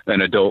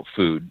an adult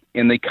food.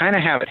 And they kind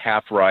of have it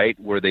half right,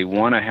 where they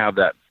want to have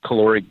that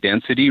caloric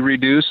density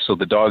reduced so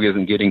the dog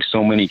isn't getting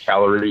so many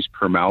calories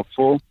per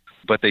mouthful,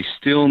 but they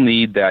still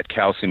need that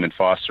calcium and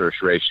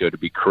phosphorus ratio to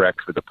be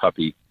correct for the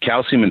puppy.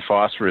 Calcium and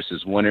phosphorus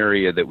is one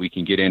area that we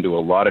can get into a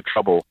lot of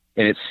trouble,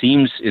 and it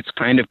seems it's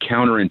kind of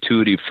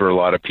counterintuitive for a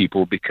lot of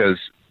people because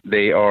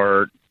they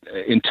are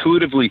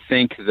intuitively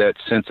think that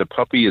since a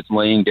puppy is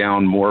laying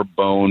down more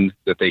bone,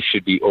 that they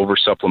should be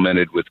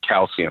over-supplemented with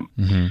calcium.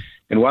 Mm-hmm.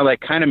 And while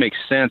that kind of makes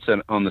sense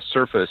on the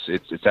surface,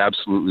 it's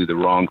absolutely the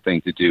wrong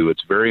thing to do.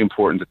 It's very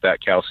important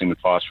that calcium and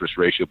phosphorus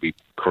ratio be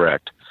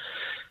correct.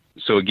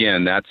 So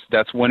again,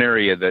 that's one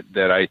area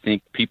that I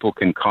think people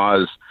can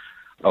cause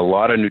a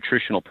lot of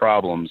nutritional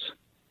problems.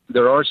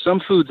 There are some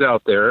foods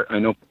out there. I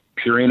know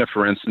Purina,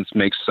 for instance,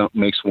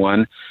 makes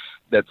one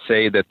that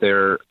say that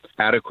they're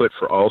adequate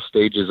for all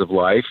stages of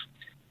life.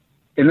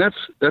 And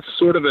that's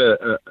sort of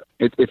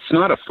it's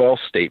not a false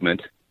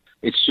statement.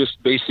 It's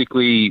just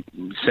basically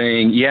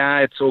saying, yeah,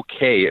 it's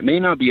okay. It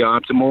may not be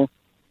optimal,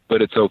 but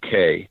it's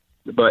okay.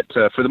 But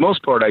for the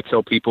most part, I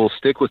tell people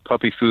stick with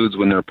puppy foods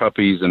when they're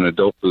puppies and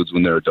adult foods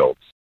when they're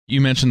adults.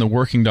 You mentioned the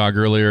working dog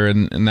earlier,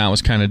 and that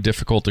was kind of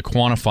difficult to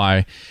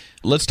quantify.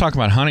 Let's talk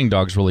about hunting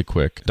dogs really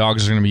quick.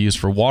 Dogs are going to be used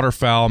for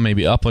waterfowl,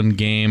 maybe upland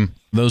game,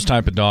 those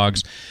type of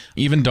dogs.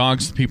 Even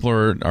dogs people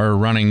are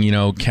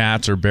running,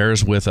 cats or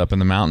bears with up in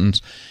the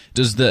mountains.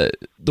 Does the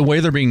way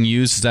they're being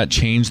used, does that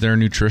change their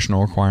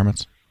nutritional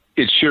requirements?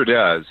 It sure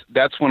does.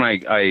 That's when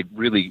I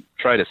really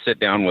try to sit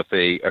down with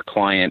a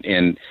client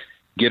and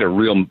get a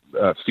real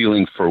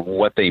feeling for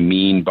what they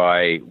mean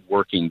by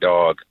working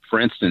dog. For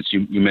instance,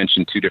 you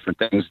mentioned two different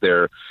things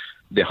there.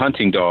 The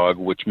hunting dog,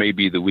 which may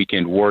be the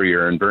weekend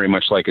warrior, and very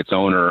much like its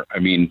owner, I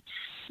mean,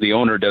 the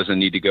owner doesn't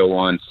need to go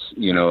on,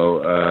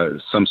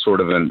 some sort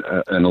of an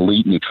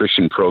elite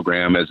nutrition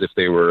program as if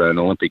they were an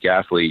Olympic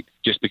athlete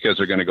just because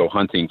they're going to go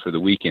hunting for the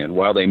weekend.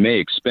 While they may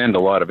expend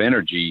a lot of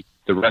energy,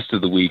 the rest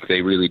of the week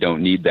they really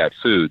don't need that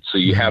food. So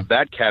you have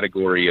that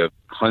category of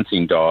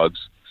hunting dogs,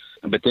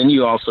 but then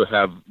you also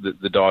have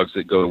the dogs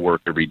that go to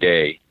work every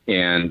day,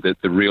 and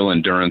the real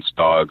endurance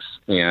dogs,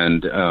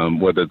 and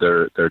whether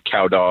they're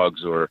cow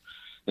dogs, or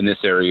in this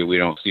area we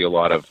don't see a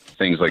lot of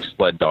things like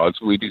sled dogs.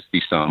 We do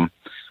see some.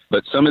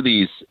 But some of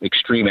these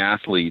extreme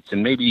athletes,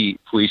 and maybe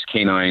police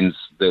canines,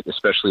 that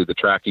especially the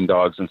tracking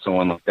dogs and so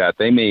on like that,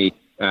 they may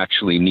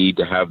actually need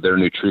to have their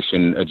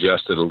nutrition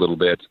adjusted a little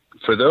bit.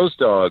 For those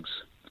dogs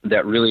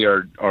that really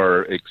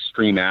are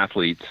extreme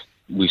athletes,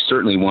 we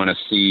certainly want to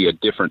see a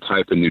different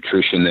type of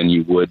nutrition than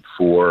you would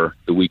for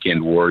the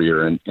weekend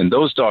warrior. And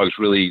those dogs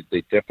really,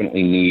 they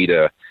definitely need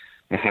a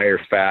higher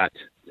fat,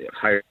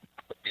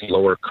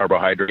 lower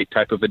carbohydrate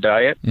type of a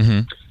diet,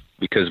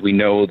 because we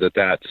know that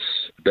that's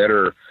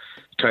better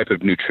type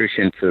of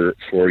nutrition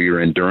for your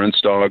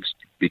endurance dogs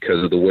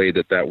because of the way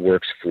that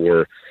works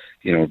for,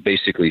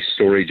 basically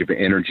storage of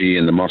energy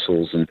in the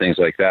muscles and things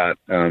like that.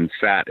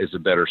 Fat is a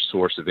better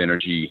source of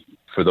energy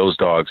for those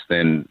dogs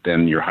than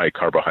your high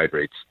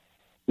carbohydrates.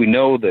 We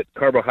know that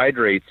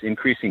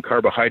increasing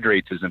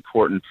carbohydrates is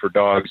important for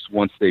dogs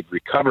once they've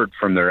recovered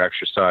from their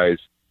exercise.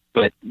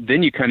 But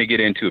then you kind of get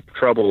into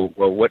trouble.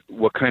 Well,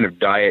 what kind of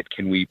diet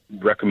can we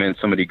recommend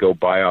somebody go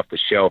buy off the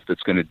shelf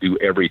that's going to do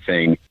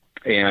everything?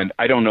 And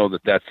I don't know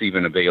that that's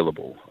even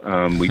available.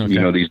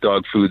 These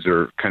dog foods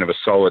are kind of a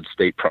solid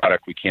state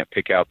product. We can't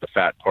pick out the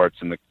fat parts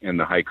and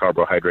the high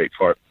carbohydrate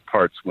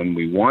parts when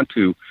we want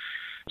to.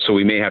 So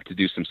we may have to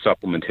do some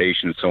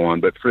supplementation and so on.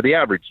 But for the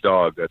average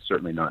dog, that's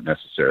certainly not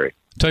necessary.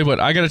 Tell you what,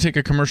 I got to take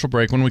a commercial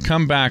break. When we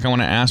come back, I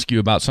want to ask you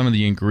about some of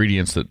the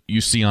ingredients that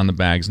you see on the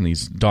bags in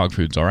these dog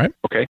foods, all right?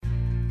 Okay.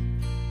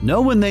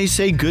 Know when they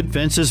say good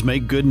fences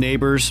make good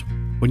neighbors?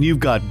 When you've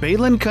got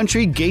Bayland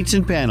Country gates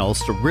and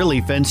panels to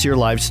really fence your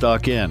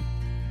livestock in.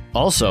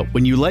 Also,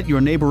 when you let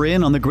your neighbor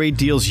in on the great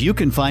deals you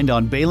can find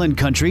on Bayland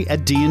Country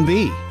at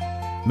D&B.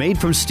 Made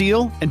from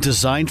steel and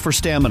designed for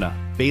stamina,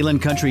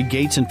 Bayland Country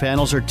gates and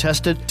panels are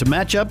tested to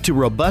match up to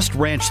robust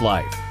ranch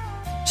life.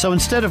 So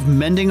instead of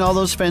mending all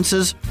those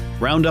fences,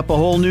 round up a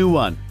whole new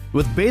one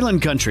with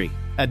Bayland Country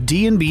at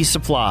D&B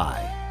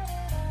Supply.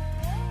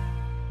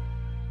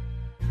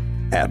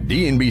 At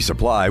D&B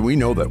Supply, we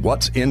know that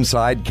what's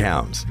inside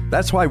counts.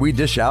 That's why we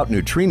dish out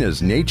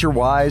Nutrina's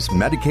Nature-Wise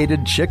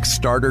Medicated Chick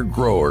Starter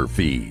Grower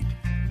Feed.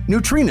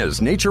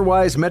 Nutrina's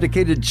Nature-Wise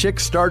Medicated Chick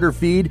Starter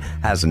Feed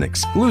has an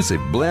exclusive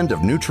blend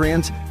of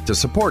nutrients to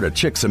support a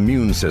chick's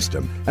immune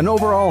system and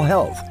overall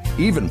health,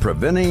 even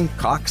preventing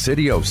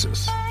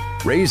coccidiosis.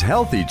 Raise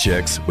healthy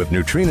chicks with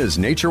Nutrina's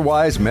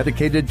Nature-Wise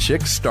Medicated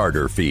Chick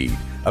Starter Feed.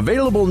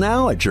 Available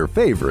now at your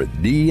favorite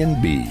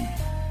D&B.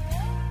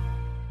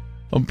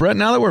 Well, Brett,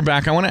 now that we're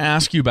back, I want to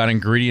ask you about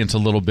ingredients a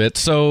little bit.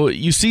 So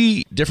you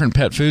see different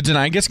pet foods, and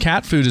I guess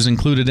cat food is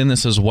included in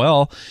this as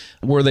well,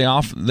 where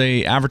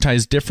they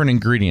advertise different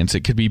ingredients.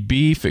 It could be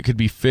beef, it could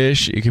be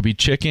fish, it could be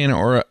chicken,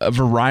 or a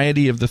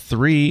variety of the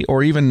three,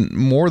 or even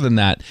more than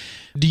that.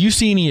 Do you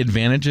see any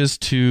advantages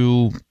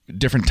to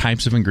different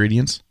types of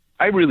ingredients?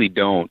 I really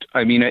don't.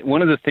 I mean,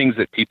 one of the things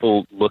that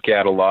people look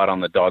at a lot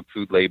on the dog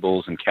food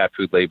labels and cat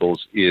food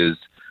labels is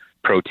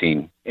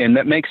protein. And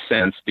that makes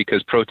sense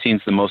because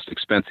protein's the most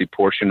expensive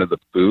portion of the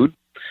food.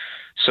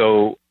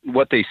 So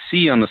what they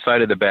see on the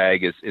side of the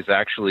bag is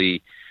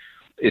actually,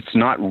 it's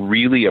not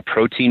really a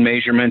protein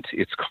measurement.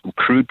 It's called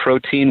crude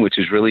protein, which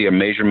is really a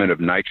measurement of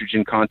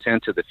nitrogen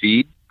content to the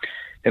feed.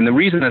 And the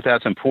reason that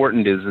that's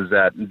important is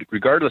that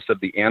regardless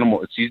of the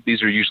animal,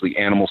 these are usually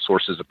animal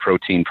sources of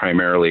protein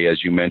primarily,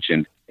 as you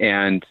mentioned.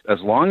 And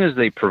as long as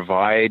they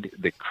provide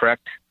the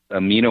correct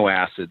amino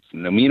acids,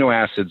 and amino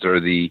acids are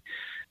the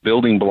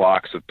building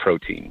blocks of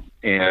protein.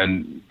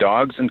 And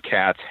dogs and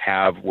cats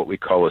have what we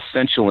call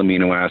essential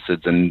amino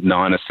acids and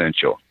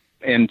non-essential.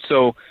 And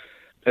so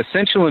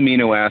essential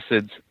amino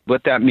acids,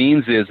 what that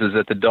means is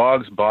that the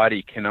dog's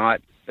body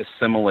cannot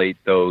assimilate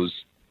those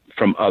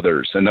from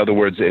others. In other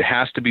words, it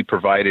has to be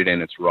provided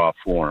in its raw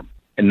form.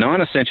 And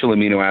non-essential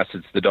amino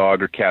acids, the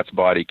dog or cat's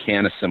body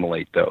can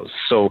assimilate those.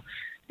 So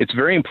it's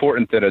very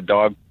important that a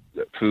dog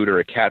food or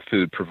a cat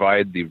food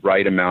provide the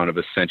right amount of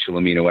essential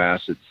amino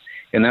acids.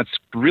 And that's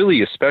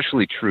really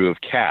especially true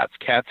of cats.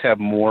 Cats have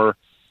more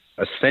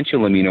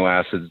essential amino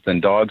acids than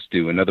dogs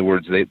do. In other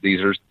words, these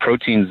are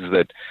proteins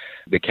that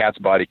the cat's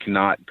body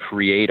cannot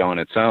create on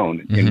its own.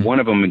 Mm-hmm. And one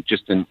of them,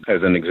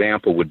 as an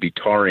example, would be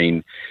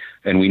taurine.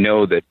 And we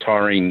know that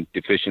taurine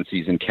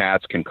deficiencies in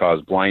cats can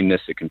cause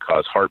blindness. It can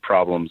cause heart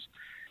problems.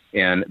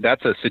 And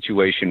that's a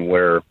situation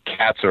where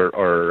cats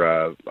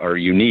are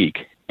unique.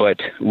 But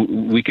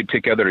we could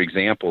pick other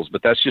examples,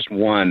 but that's just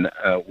one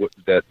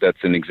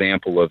that's an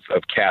example of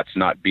cats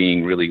not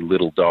being really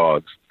little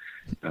dogs.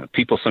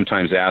 People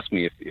sometimes ask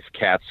me if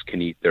cats can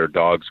eat their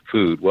dog's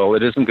food. Well,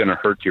 it isn't going to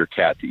hurt your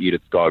cat to eat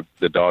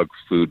the dog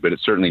food, but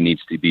it certainly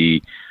needs to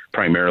be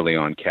primarily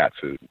on cat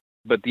food.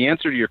 But the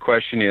answer to your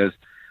question is,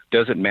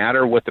 does it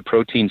matter what the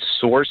protein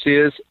source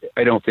is?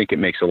 I don't think it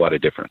makes a lot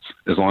of difference,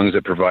 as long as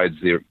it provides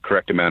the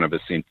correct amount of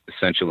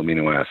essential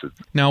amino acids.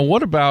 Now,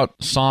 what about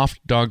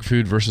soft dog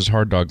food versus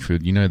hard dog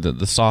food? You know,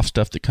 the soft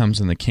stuff that comes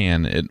in the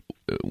can.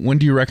 When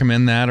do you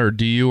recommend that, or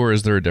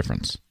is there a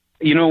difference?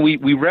 You know,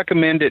 we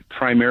recommend it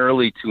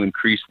primarily to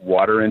increase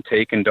water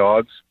intake in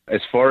dogs.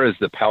 As far as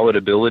the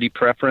palatability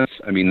preference,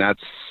 I mean,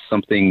 that's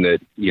something that,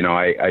 you know,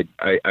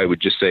 I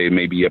would just say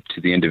maybe up to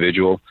the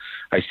individual.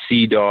 I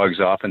see dogs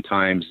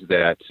oftentimes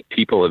that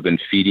people have been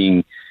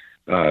feeding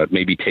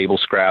maybe table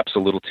scraps a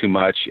little too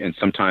much, and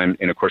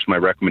of course my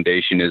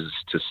recommendation is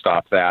to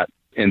stop that.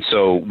 And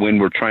so when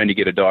we're trying to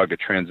get a dog to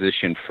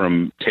transition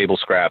from table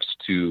scraps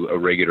to a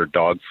regular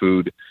dog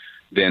food,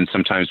 then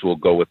sometimes we'll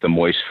go with the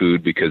moist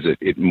food because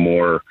it's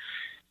more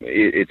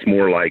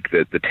like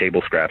the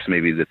table scraps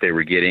maybe that they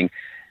were getting.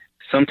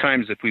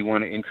 Sometimes if we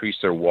want to increase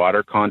their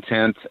water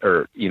content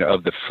or, you know,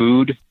 of the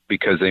food,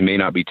 because they may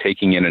not be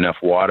taking in enough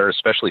water,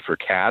 especially for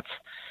cats,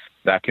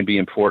 that can be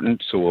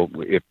important. So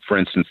if, for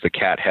instance, the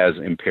cat has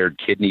impaired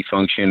kidney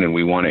function and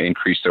we want to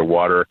increase their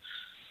water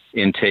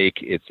intake,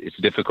 it's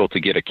difficult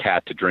to get a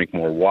cat to drink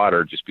more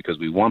water just because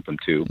we want them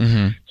to.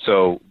 Mm-hmm.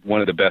 So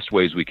one of the best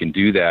ways we can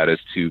do that is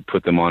to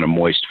put them on a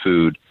moist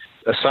food.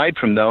 Aside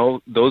from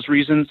those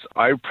reasons,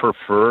 I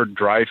prefer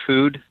dry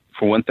food.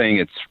 For one thing,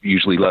 it's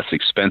usually less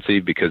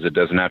expensive because it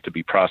doesn't have to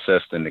be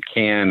processed in the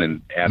can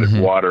and added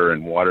mm-hmm. water,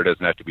 and water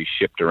doesn't have to be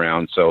shipped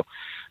around. So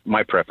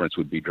my preference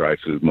would be dry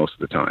food most of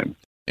the time.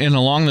 And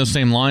along those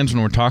same lines,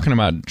 when we're talking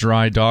about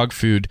dry dog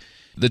food,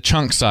 the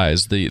chunk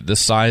size, the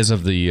size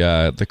of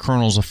the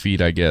kernels of feed,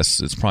 I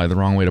guess, is probably the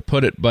wrong way to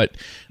put it. But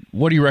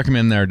what do you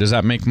recommend there? Does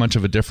that make much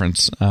of a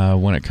difference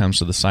when it comes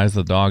to the size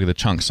of the dog, the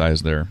chunk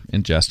size they're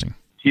ingesting?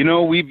 You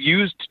know, we've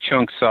used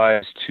chunk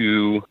size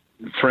to,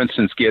 for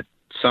instance, get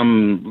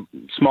some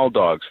small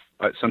dogs.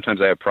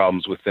 Sometimes I have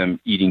problems with them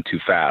eating too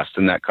fast,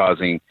 and that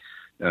causing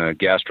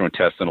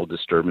gastrointestinal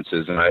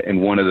disturbances.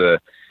 And one of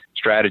the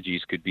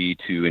strategies could be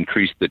to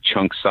increase the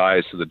chunk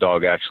size so the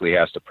dog actually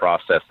has to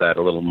process that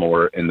a little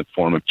more in the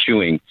form of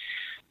chewing.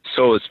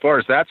 So as far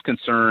as that's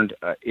concerned,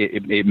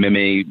 it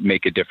may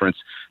make a difference.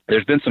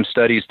 There's been some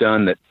studies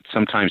done that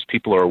sometimes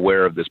people are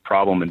aware of this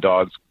problem in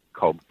dogs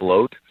called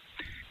bloat,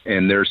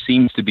 and there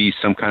seems to be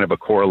some kind of a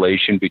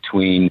correlation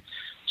between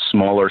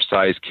smaller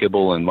size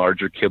kibble and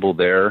larger kibble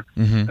there,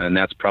 mm-hmm. and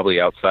that's probably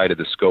outside of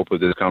the scope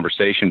of this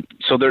conversation.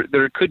 So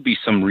there could be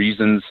some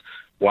reasons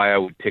why I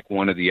would pick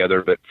one or the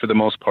other, but for the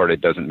most part,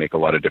 it doesn't make a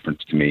lot of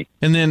difference to me.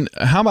 And then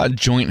how about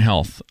joint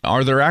health?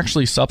 Are there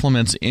actually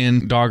supplements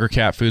in dog or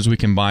cat foods we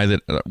can buy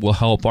that will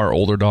help our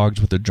older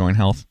dogs with their joint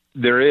health?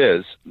 There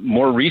is.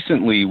 More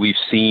recently, we've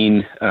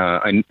seen,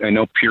 I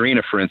know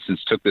Purina, for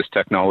instance, took this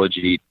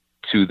technology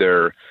to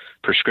their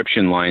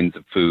prescription lines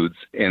of foods,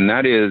 and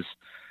that is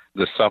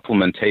the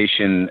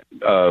supplementation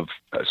of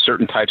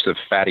certain types of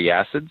fatty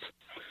acids,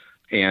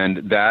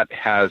 and that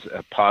has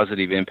a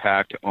positive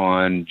impact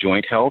on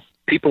joint health.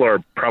 People are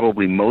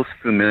probably most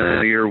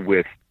familiar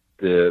with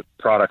the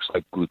products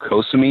like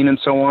glucosamine and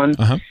so on.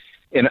 Uh-huh.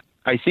 And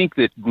I think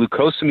that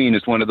glucosamine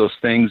is one of those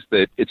things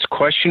that it's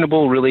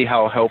questionable really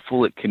how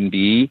helpful it can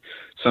be.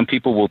 Some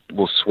people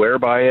will swear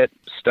by it.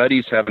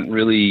 Studies haven't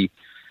really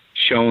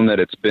shown that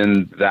it's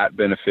been that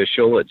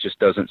beneficial. It just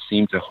doesn't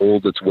seem to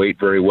hold its weight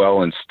very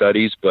well in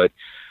studies. But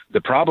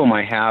the problem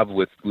I have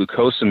with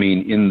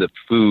glucosamine in the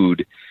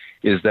food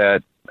is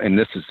that, and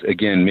this is,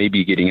 again,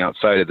 maybe getting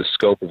outside of the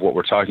scope of what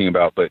we're talking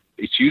about, but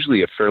it's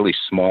usually a fairly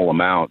small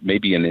amount,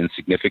 maybe an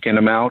insignificant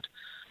amount.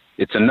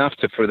 It's enough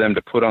for them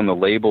to put on the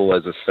label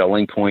as a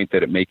selling point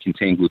that it may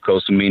contain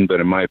glucosamine, but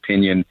in my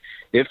opinion,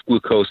 if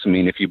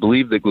you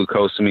believe that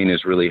glucosamine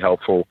is really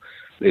helpful,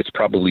 it's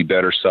probably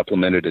better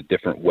supplemented a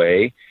different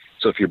way.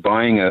 So if you're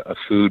buying a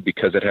food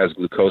because it has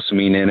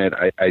glucosamine in it,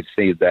 I'd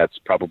say that's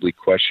probably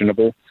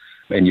questionable,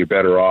 and you're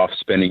better off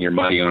spending your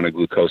money on a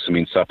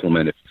glucosamine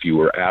supplement if you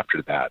were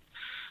after that.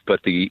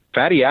 But the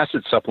fatty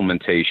acid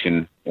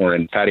supplementation, or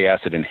in fatty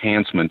acid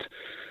enhancement,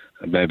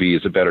 maybe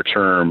is a better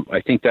term, I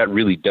think that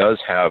really does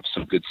have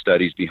some good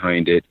studies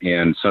behind it,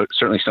 and so,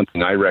 certainly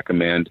something I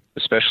recommend,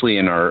 especially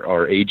in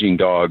our aging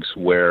dogs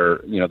where,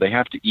 they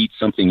have to eat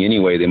something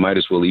anyway. They might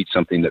as well eat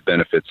something that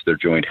benefits their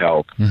joint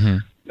health,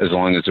 as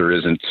long as there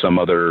isn't some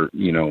other,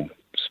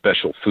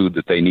 special food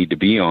that they need to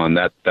be on.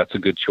 That's a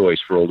good choice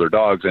for older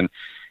dogs. And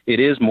it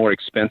is more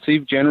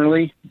expensive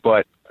generally,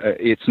 but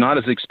it's not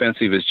as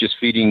expensive as just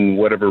feeding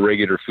whatever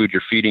regular food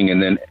you're feeding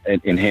and then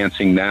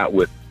enhancing that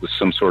with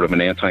some sort of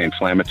an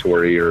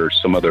anti-inflammatory or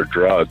some other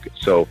drug.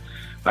 So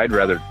I'd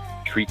rather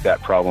treat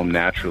that problem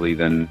naturally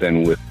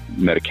than with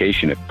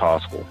medication if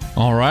possible.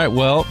 All right.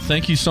 Well,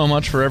 thank you so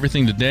much for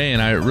everything today,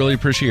 and I really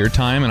appreciate your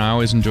time, and I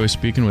always enjoy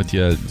speaking with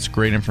you. It's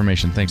great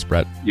information. Thanks,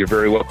 Brett. You're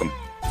very welcome.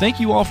 Thank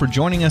you all for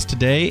joining us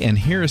today, and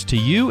here's to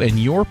you and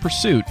your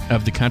pursuit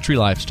of the country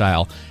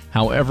lifestyle,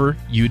 however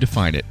you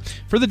define it.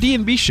 For the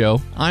D&B Show,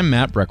 I'm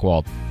Matt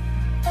Breckwald.